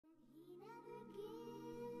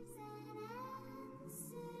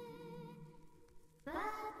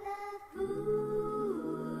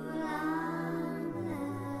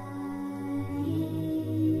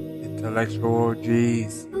Intellectual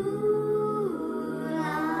G's.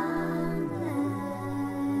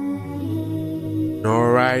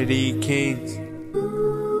 Notoriety kings.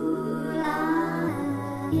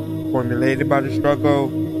 Formulated by the struggle.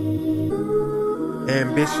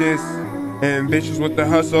 Ambitious with the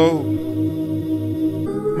hustle.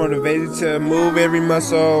 Motivated to move every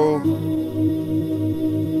muscle.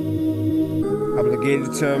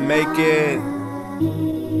 Obligated to make it.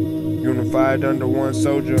 Unified under one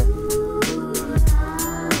soldier.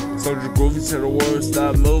 Soldier groovy till the world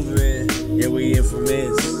stop moving. Yeah, we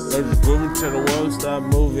infamous. Soldier groovy till the world stop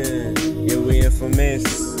moving. Yeah, we infamous.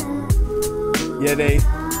 Yeah, they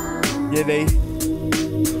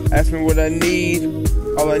ask me what I need.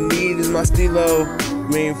 All I need is my stelo.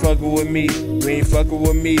 You ain't fucking with me. You ain't fucking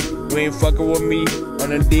with me. You ain't fucking with me on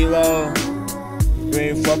the D-Lo. You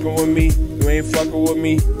ain't fucking with me. You ain't fucking with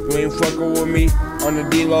me. You ain't fucking with me on the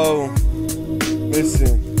D-Lo.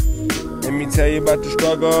 Listen, let me tell you about the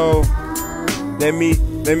struggle. Let me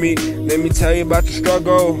tell you about the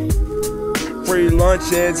struggle. Free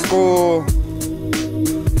lunch at school.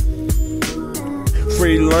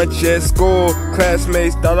 Free lunch at school.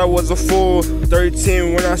 Classmates thought I was a fool.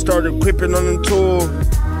 13 when I started grippin on the tool.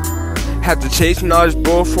 Had to chase knowledge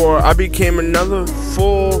before I became another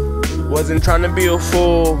fool. Wasn't trying to be a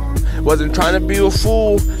fool. Wasn't trying to be a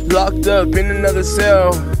fool. Locked up in another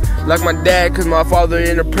cell. Like my dad, cause my father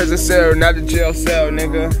in a prison cell, not a jail cell,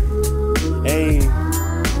 nigga. Ayy,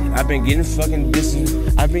 I've been getting fucking distant.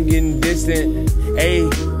 I've been getting distant. Ayy,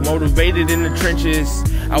 motivated in the trenches.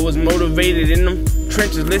 I was motivated in them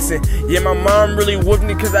trenches. Listen, yeah, my mom really whooped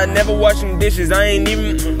me cause I never washed them dishes. I ain't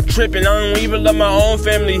even trippin', I don't even love my own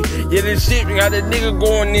family. Yeah, this shit got a nigga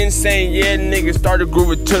going insane. Yeah, nigga started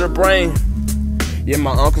grooving to the brain. Yeah,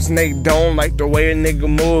 my Uncle Snake don't like the way a nigga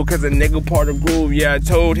move, cause a nigga part of groove. Yeah, I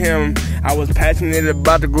told him I was passionate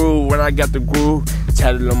about the groove. When I got the groove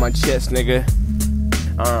tatted on my chest, nigga.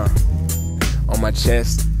 On my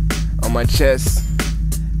chest.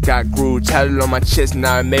 Got groove tatted on my chest.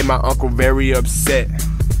 Now it made my uncle very upset.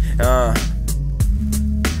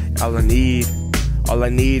 All I need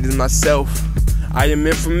is myself. I am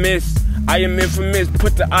infamous.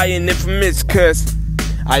 Put the I in infamous, cause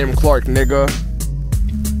Iamm Clark, nigga.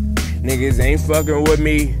 Niggas ain't fucking with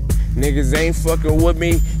me. Niggas ain't fucking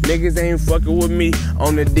with me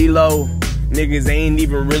on the D-Lo. Niggas ain't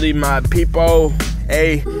even really my people.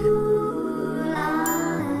 Ayy.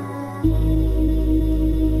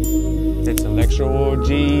 Intellectual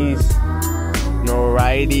G's.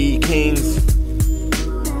 Notoriety kings.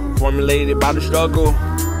 Formulated by the struggle.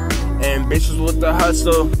 Ambitious with the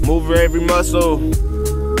hustle. Move every muscle.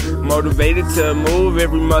 Motivated to move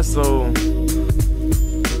every muscle.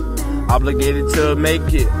 Obligated to make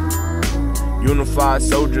it. Unified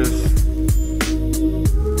soldiers.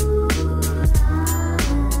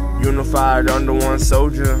 Unified under one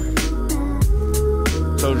soldier.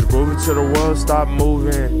 Soldier groovy till the world stop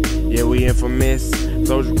moving. Yeah, we infamous.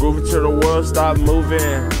 Soldier groovy till the world stop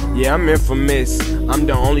moving. Yeah, I'm infamous. I'm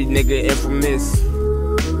the only nigga infamous.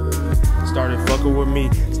 Started fucking with me.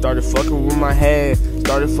 Started fucking with my head.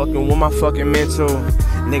 Started fucking with my fucking mental.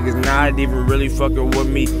 Niggas not even really fucking with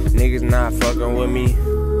me. Niggas not fucking with me.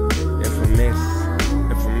 Infamous.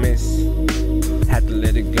 Had to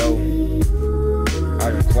let it go.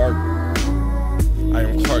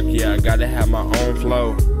 Iamm Clark, yeah, I gotta have my own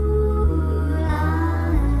flow.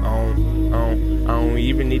 I don't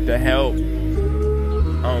even need the help. I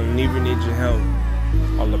don't even need your help.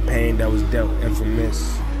 All the pain that was dealt,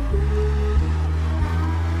 infamous.